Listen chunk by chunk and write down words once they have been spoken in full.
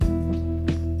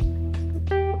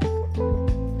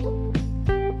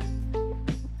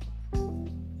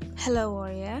Hello,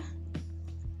 warrior.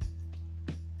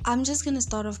 I'm just gonna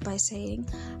start off by saying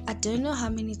I don't know how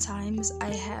many times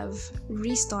I have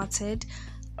restarted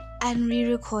and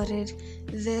re-recorded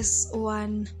this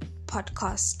one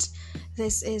podcast.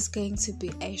 This is going to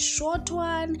be a short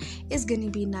one. It's going to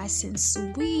be nice and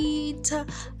sweet.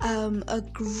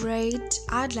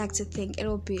 I'd like to think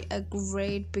it'll be a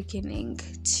great beginning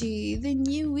to the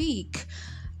new week.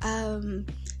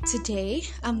 Today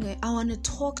I want to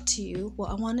talk to you.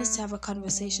 I want us to have a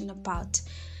conversation about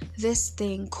this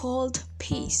thing called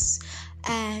peace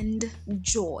and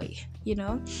joy,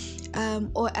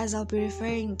 or as I'll be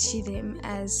referring to them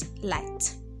as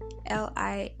light.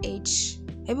 L-I-G-H-T,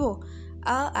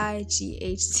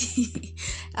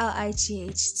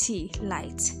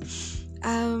 light.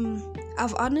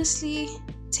 I've honestly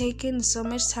taken so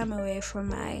much time away from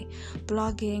my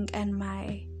blogging and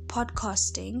my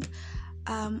podcasting,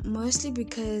 mostly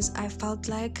because I felt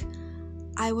like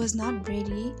I was not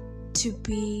ready to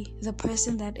be the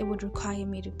person that it would require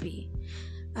me to be.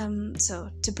 So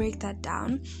to break that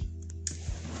down,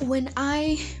 when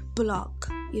I blog,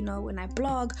 when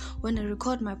I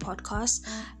record my podcast,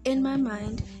 in my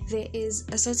mind, there is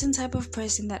a certain type of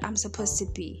person that I'm supposed to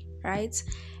be, right?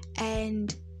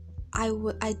 And I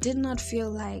did not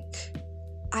feel like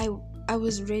I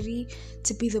was ready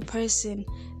to be the person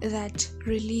that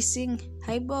releasing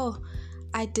Haibo.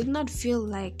 I did not feel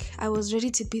like I was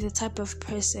ready to be the type of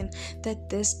person that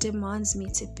this demands me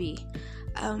to be.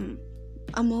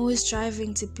 I'm always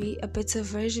striving to be a better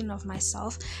version of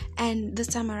myself, and this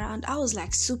time around I was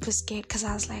like super scared because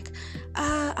I was like,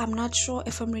 I'm not sure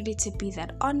if I'm ready to be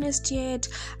that honest yet.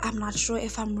 I'm not sure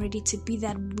if I'm ready to be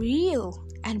that real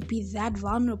and be that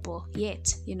vulnerable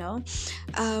yet,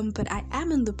 but I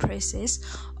am in the process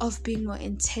of being more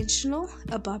intentional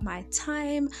about my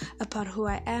time, about who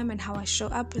I am and how I show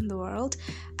up in the world,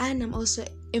 and I'm also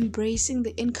embracing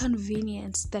the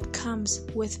inconvenience that comes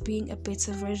with being a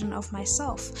better version of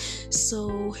myself.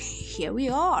 So here we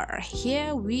are.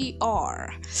 Okay,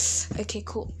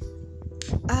 cool.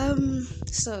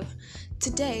 So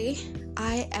today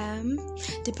I am,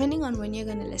 depending on when you're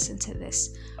gonna listen to this,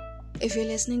 if you're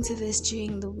listening to this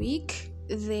during the week,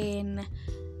 then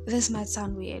this might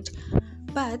sound weird.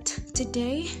 But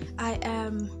today I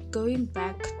am going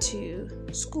back to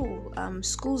school.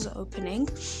 Schools are opening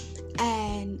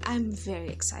and I'm very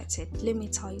excited. Let me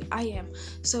tell you, I am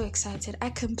so excited.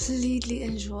 I completely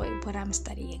enjoy what I'm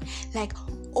studying. Like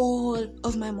all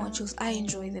of my modules, I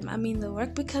enjoy them. I mean, the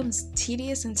work becomes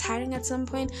tedious and tiring at some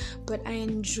point, but I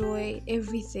enjoy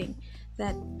everything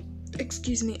that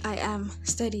I am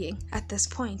studying at this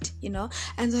point,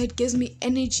 and so it gives me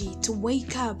energy to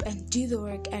wake up and do the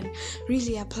work and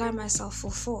really apply myself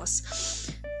full force.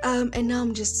 And now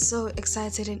I'm just so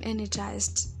excited and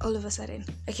energized all of a sudden.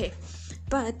 Okay,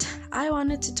 but I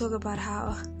wanted to talk about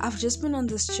how I've just been on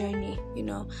this journey,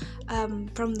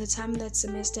 from the time that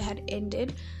semester had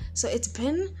ended. So it's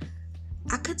been,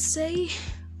 I could say,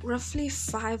 roughly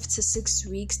 5 to 6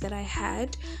 weeks that I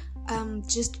had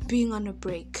just being on a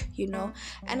break,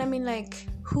 and I mean, like,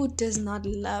 who does not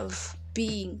love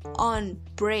being on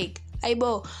break?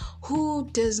 Who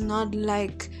does not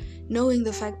like knowing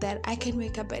the fact that I can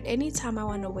wake up at any time I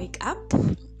want to wake up?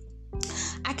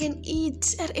 I can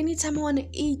eat at any time I want to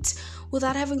eat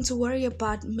without having to worry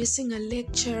about missing a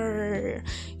lecture.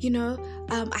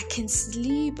 I can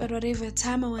sleep at whatever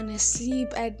time I want to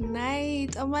sleep at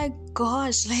night. Oh my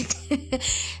gosh, like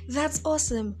that's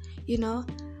awesome,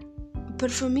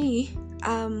 But for me,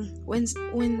 when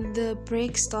the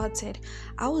break started,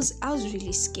 I was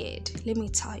really scared. Let me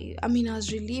tell you. I mean, I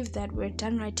was relieved that we're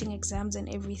done writing exams and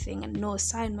everything and no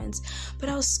assignments, but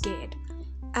I was scared.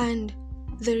 And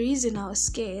the reason I was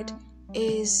scared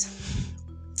is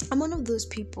I'm one of those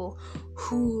people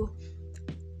who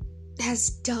has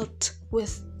dealt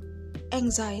with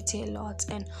anxiety a lot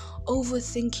and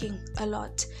overthinking a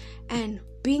lot. And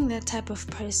being that type of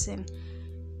person,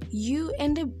 you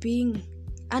end up being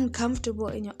uncomfortable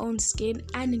in your own skin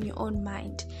and in your own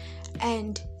mind,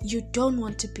 and you don't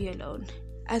want to be alone.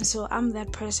 And so I'm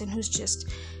that person who's just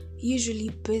usually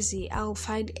busy. I'll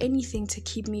find anything to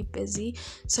keep me busy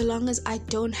so long as I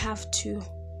don't have to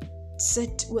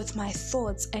sit with my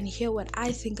thoughts and hear what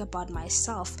I think about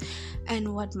myself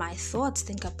and what my thoughts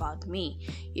think about me,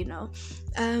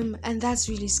 and that's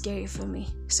really scary for me.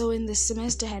 So when the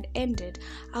semester had ended,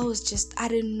 I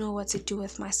didn't know what to do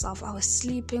with myself. I was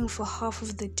sleeping for half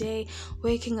of the day,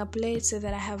 waking up late so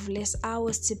that I have less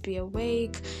hours to be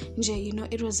awake.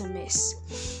 It was a mess.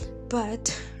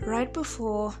 But right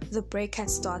before the break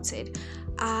had started,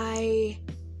 I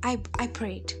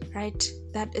prayed, right?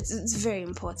 That it's very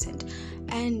important.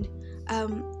 And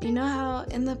You know how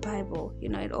in the Bible,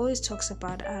 it always talks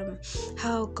about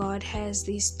how God has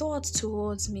these thoughts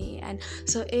towards me. And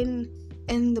so in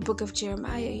the book of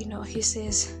Jeremiah, he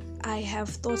says, I have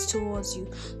thoughts towards you,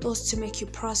 thoughts to make you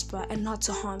prosper and not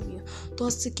to harm you,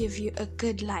 thoughts to give you a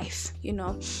good life,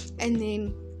 And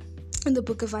then in the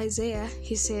book of Isaiah,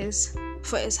 he says,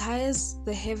 for as high as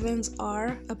the heavens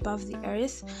are above the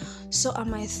earth, so are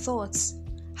my thoughts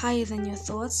higher than your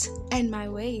thoughts, and my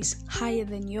ways higher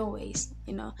than your ways,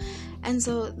 And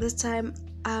so this time,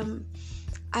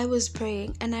 I was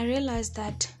praying, and I realized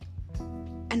that,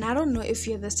 and I don't know if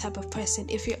you're this type of person.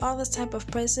 If you are this type of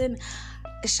person,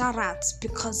 shout out,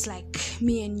 because like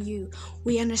me and you,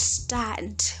 we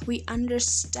understand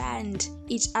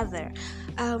each other.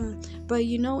 But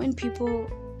when people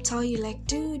tell you like,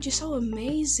 dude, you're so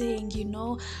amazing,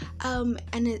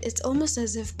 and it's almost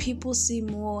as if people see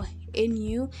more in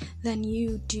you than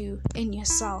you do in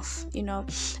yourself,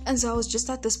 And so I was just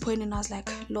at this point, and I was like,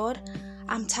 Lord,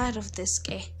 I'm tired of this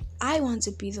guy. I want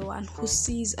to be the one who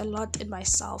sees a lot in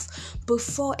myself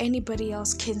before anybody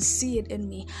else can see it in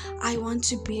me. I want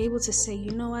to be able to say,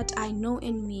 you know what, I know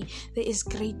in me there is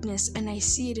greatness, and I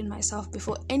see it in myself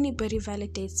before anybody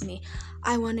validates me.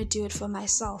 I want to do it for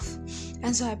myself.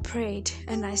 And so I prayed,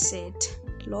 and I said,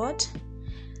 Lord,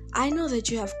 I know that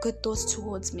you have good thoughts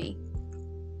towards me.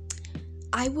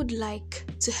 I would like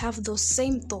to have those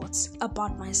same thoughts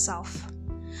about myself.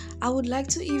 I would like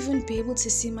to even be able to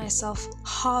see myself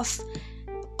half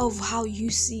of how you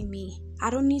see me. I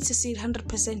don't need to see it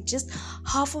 100%, just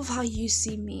half of how you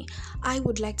see me. I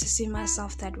would like to see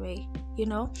myself that way,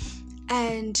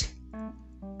 And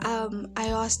I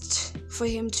asked for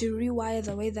him to rewire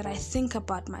the way that I think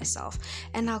about myself,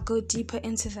 and I'll go deeper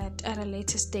into that at a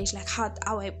later stage, like how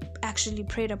I actually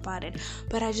prayed about it.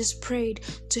 But I just prayed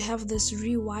to have this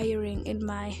rewiring in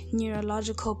my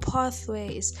neurological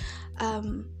pathways,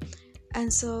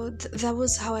 and so that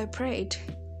was how I prayed.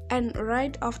 And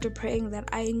right after praying that,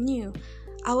 I knew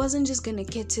I wasn't just gonna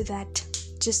get to that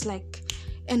just like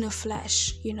in a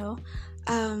flash,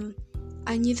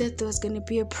 I knew that there was going to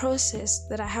be a process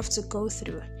that I have to go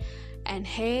through. And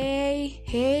hey,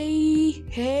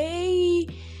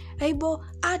 bro,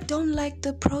 I don't like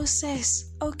the process,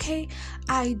 okay?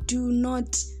 I do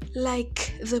not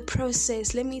like the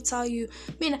process. Let me tell you,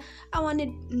 I want it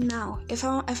now. If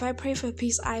I pray for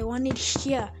peace, I want it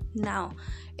here now.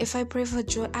 If I pray for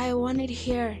joy, I want it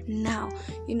here now,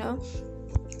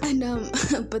 And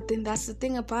but then that's the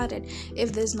thing about it.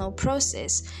 If there's no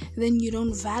process, then you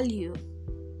don't value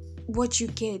what you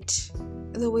get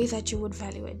the way that you would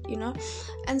value it,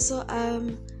 And so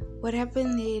what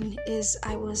happened then is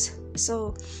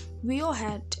we all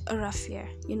had a rough year,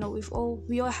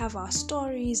 we all have our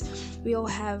stories, we all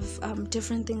have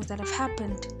different things that have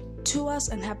happened to us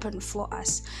and happened for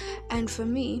us. And for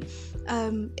me,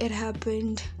 it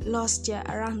happened last year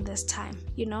around this time,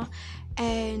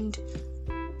 and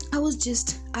I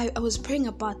was praying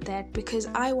about that because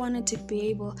I wanted to be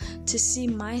able to see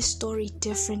my story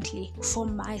differently for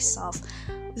myself.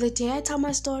 The day I tell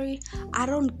my story, I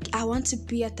want to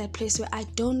be at that place where I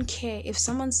don't care if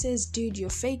someone says, dude, you're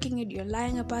faking it, you're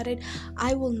lying about it.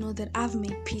 I will know that I've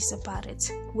made peace about it,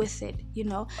 with it,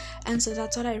 And so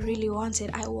that's what I really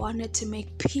wanted. I wanted to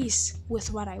make peace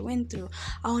with what I went through.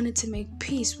 I wanted to make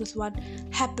peace with what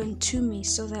happened to me,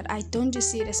 so that I don't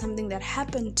just see it as something that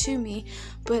happened to me,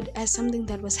 but as something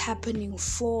that was happening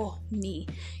for me,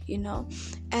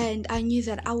 And I knew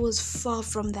that I was far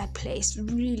from that place,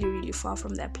 really, really far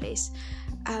from that place.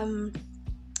 And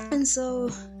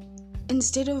so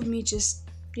instead of me just,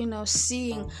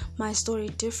 seeing my story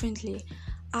differently,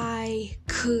 I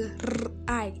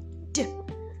cried.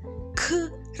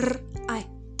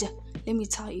 Let me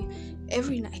tell you,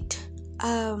 every night,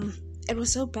 it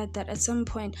was so bad that at some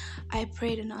point I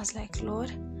prayed and I was like,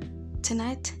 Lord,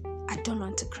 tonight I don't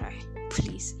want to cry,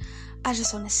 please. I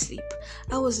just want to sleep.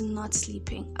 I was not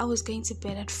sleeping. I was going to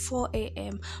bed at 4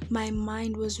 a.m. My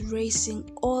mind was racing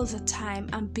all the time.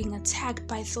 I'm being attacked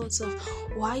by thoughts of,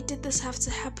 why did this have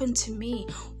to happen to me?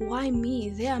 Why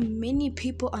me? There are many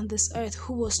people on this earth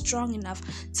who were strong enough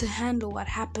to handle what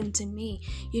happened to me,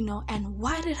 and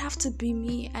why did it have to be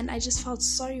me? And I just felt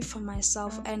sorry for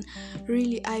myself, and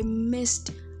really I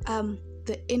missed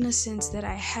the innocence that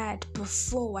I had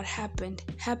before what happened,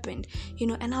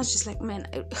 and I was just like, man,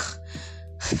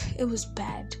 it was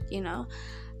bad,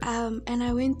 and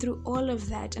I went through all of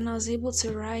that, and I was able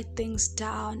to write things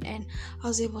down, and I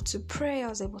was able to pray, I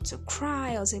was able to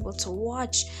cry, I was able to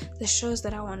watch the shows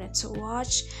that I wanted to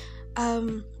watch,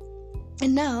 and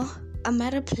now I'm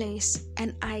at a place,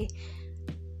 and I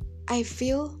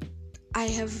feel I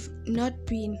have not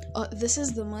been, or this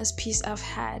is the most peace I've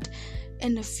had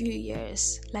in a few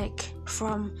years, like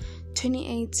from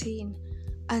 2018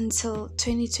 until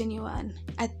 2021.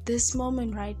 At this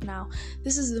moment right now,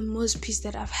 this is the most peace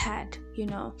that I've had,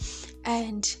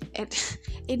 and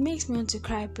it makes me want to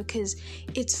cry because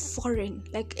it's foreign,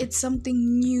 like it's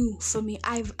something new for me.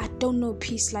 I don't know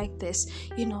peace like this,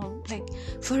 like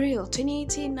for real.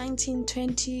 2018, 19,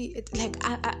 20,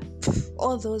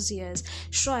 all those years,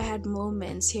 sure, I had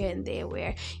moments here and there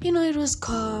where it was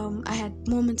calm. I had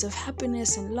moments of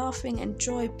happiness and laughing and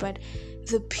joy, but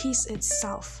the peace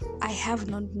itself, I have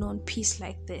not known peace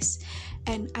like this,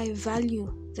 and I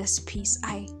value this peace.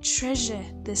 I treasure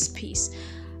this peace.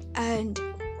 And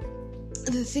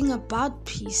the thing about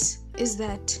peace is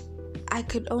that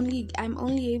I'm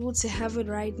only able to have it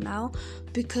right now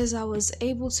because I was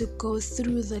able to go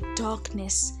through the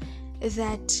darkness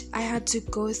that I had to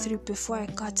go through before I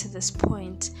got to this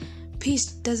point. Peace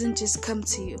doesn't just come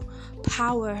to you.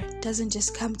 Power doesn't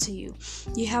just come to you.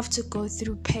 You have to go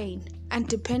through pain. And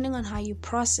depending on how you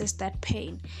process that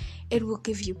pain, it will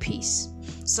give you peace.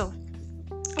 So,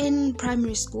 in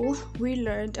primary school, we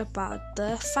learned about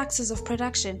the factors of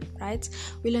production, right?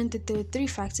 We learned that there were 3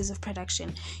 factors of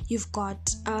production. You've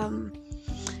got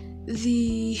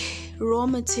the raw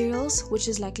materials, which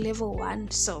is like level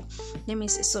 1. So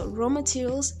raw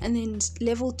materials, and then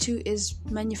level 2 is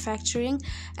manufacturing,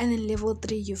 and then level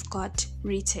 3 you've got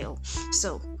retail.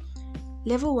 So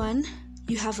level 1,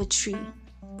 you have a tree,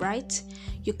 right?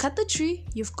 You cut the tree,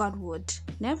 you've got wood.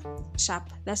 Yeah? Sharp,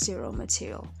 that's your raw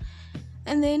material.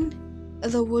 And then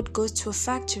the wood goes to a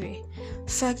factory.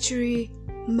 Factory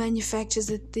manufactures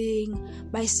the thing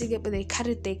by Sige, but they cut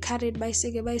it by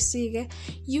Sige.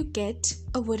 You get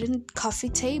a wooden coffee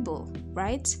table,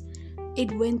 right?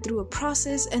 It went through a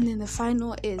process, and then the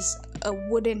final is a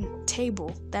wooden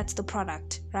table. That's the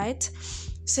product, right?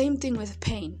 Same thing with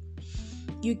pain.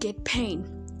 You get pain.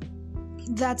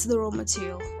 That's the raw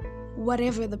material.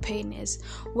 Whatever the pain is,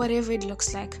 whatever it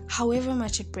looks like, however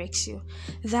much it breaks you,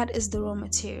 that is the raw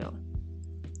material.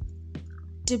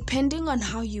 Depending on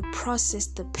how you process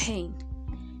the pain,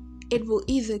 it will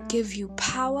either give you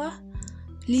power,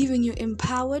 leaving you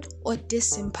empowered, or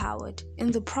disempowered.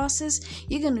 In the process,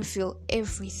 you're going to feel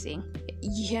everything.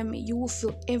 You hear me? You will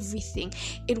feel everything.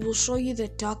 It will show you the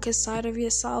darkest side of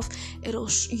yourself.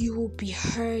 You will be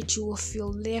hurt. You will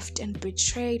feel left and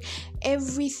betrayed.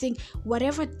 Everything,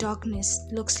 whatever darkness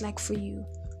looks like for you,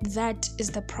 that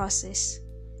is the process.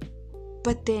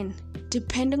 But then,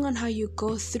 depending on how you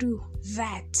go through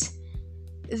that,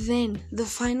 then the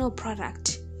final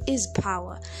product is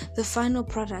power. The final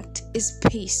product is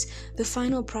peace. The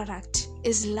final product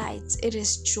is light. It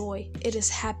is joy. It is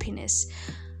happiness.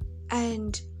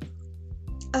 And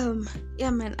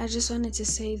I just wanted to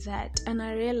say that. And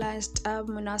I realized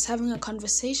when I was having a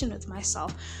conversation with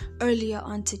myself earlier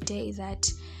on today that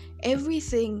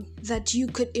everything that you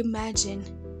could imagine,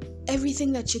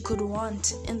 everything that you could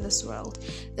want in this world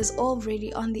is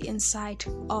already on the inside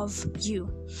of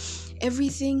you.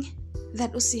 Everything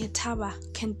that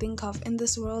Usiyataba can think of in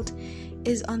this world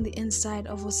is on the inside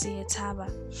of Usiyataba.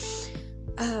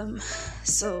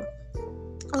 So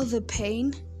all the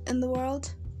pain in the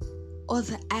world, all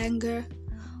the anger,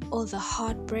 all the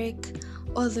heartbreak,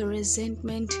 all the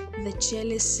resentment, the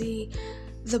jealousy,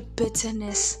 the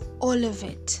bitterness, all of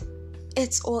it,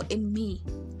 it's all in me.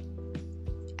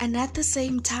 And at the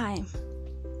same time,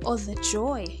 all the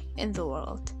joy in the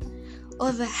world,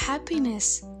 all the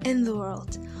happiness in the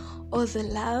world, all the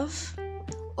love,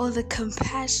 all the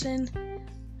compassion,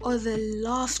 all the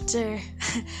laughter,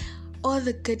 all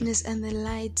the goodness and the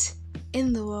light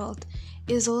in the world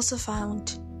is also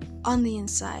found on the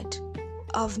inside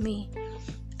of me.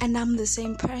 And I'm the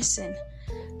same person.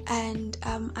 And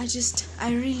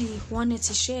I really wanted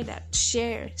to share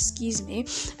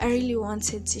I really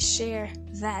wanted to share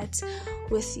that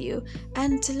with you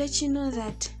and to let you know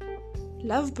that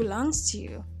love belongs to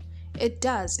you. It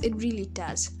does. It really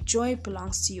does. Joy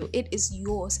belongs to you. It is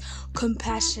yours.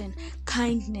 Compassion,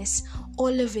 kindness,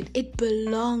 all of it. It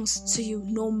belongs to you,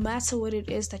 no matter what it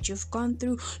is that you've gone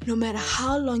through, no matter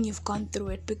how long you've gone through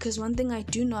it. Because one thing I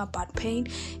do know about pain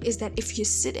is that if you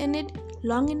sit in it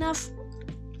long enough,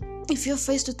 if you're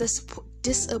faced with this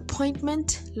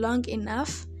disappointment long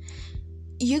enough,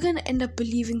 you're going to end up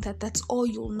believing that that's all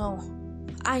you'll know.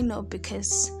 I know,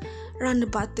 because around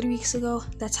about 3 weeks ago,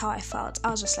 that's how I felt.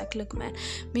 I was just like, look, man,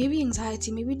 maybe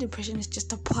anxiety, maybe depression is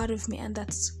just a part of me, and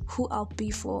that's who I'll be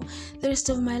for the rest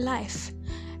of my life.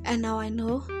 And now I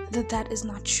know that that is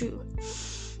not true.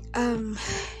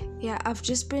 I've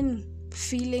just been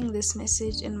feeling this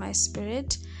message in my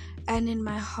spirit, and in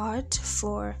my heart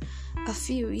for a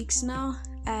few weeks now.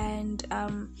 And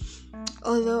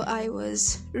although I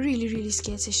was really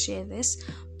scared to share this,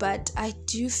 but I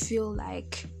do feel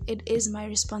like it is my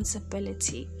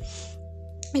responsibility.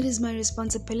 It is my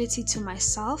responsibility to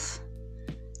myself,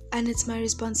 and it's my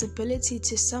responsibility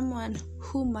to someone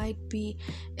who might be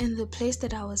in the place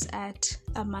that I was at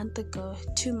a month ago,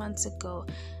 2 months ago,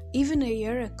 even a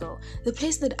year ago, the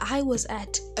place that I was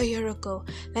at a year ago.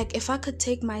 Like, if I could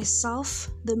take myself,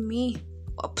 the me,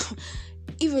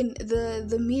 even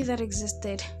the me that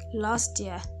existed last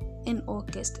year in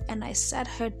August, and I sat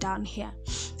her down here,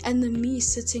 and the me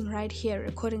sitting right here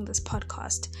recording this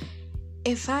podcast,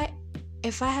 if I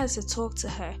had to talk to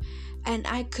her, and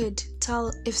I could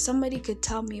tell, if somebody could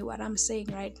tell me what I'm saying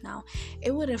right now,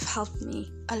 it would have helped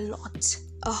me a lot,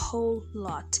 a whole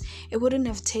lot. It wouldn't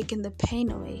have taken the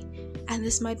pain away, and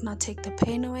this might not take the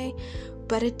pain away,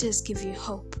 but it does give you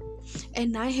hope.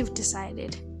 And I have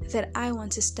decided that I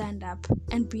want to stand up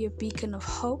and be a beacon of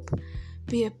hope,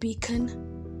 be a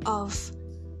beacon of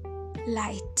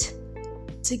light,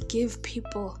 to give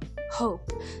people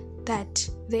hope that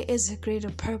there is a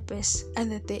greater purpose,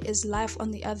 and that there is life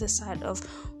on the other side of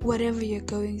whatever you're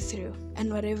going through,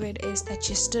 and whatever it is that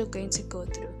you're still going to go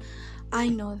through. I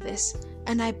know this,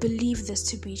 and I believe this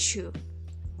to be true.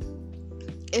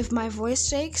 If my voice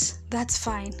shakes, that's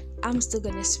fine. I'm still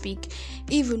gonna speak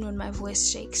even when my voice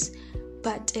shakes.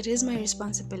 But it is my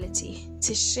responsibility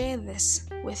to share this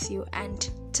with you and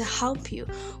to help you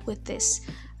with this.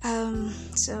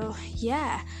 So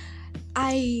yeah,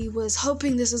 I was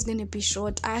hoping this was going to be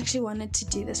short. I actually wanted to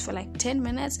do this for like 10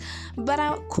 minutes, but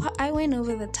I went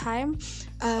over the time.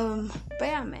 But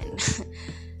yeah, man,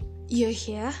 you're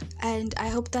here, and I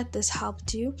hope that this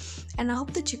helped you, and I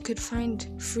hope that you could find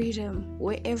freedom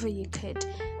wherever you could,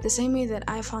 the same way that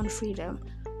I found freedom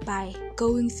by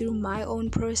going through my own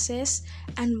process,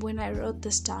 and when I wrote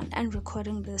this down and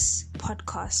recording this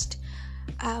podcast.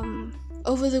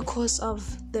 Over the course of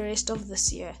the rest of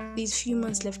this year, these few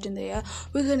months left in the year,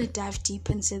 we're going to dive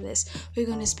deep into this. We're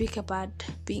going to speak about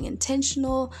being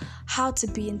intentional, how to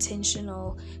be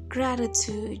intentional,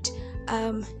 gratitude.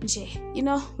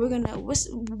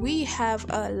 We have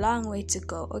a long way to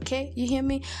go, okay? You hear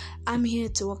me? I'm here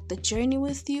to walk the journey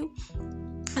with you.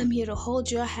 I'm here to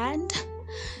hold your hand,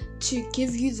 to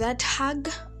give you that hug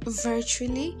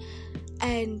virtually,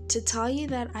 and to tell you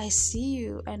that I see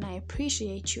you, and I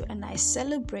appreciate you, and I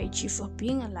celebrate you for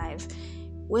being alive,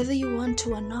 whether you want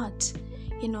to or not.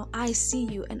 I see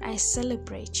you, and I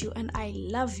celebrate you, and I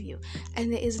love you,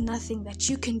 and there is nothing that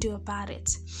you can do about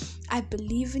it. I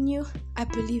believe in you. I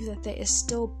believe that there is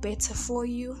still better for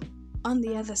you on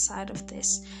the other side of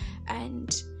this.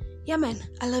 And yeah, man,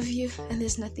 I love you, and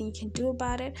there's nothing you can do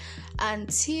about it.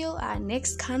 Until our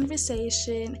next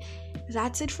conversation,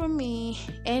 that's it from me.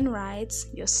 N.WRIGHTS,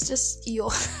 your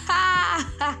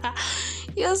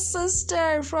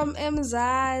sister from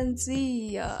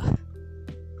Mzansi.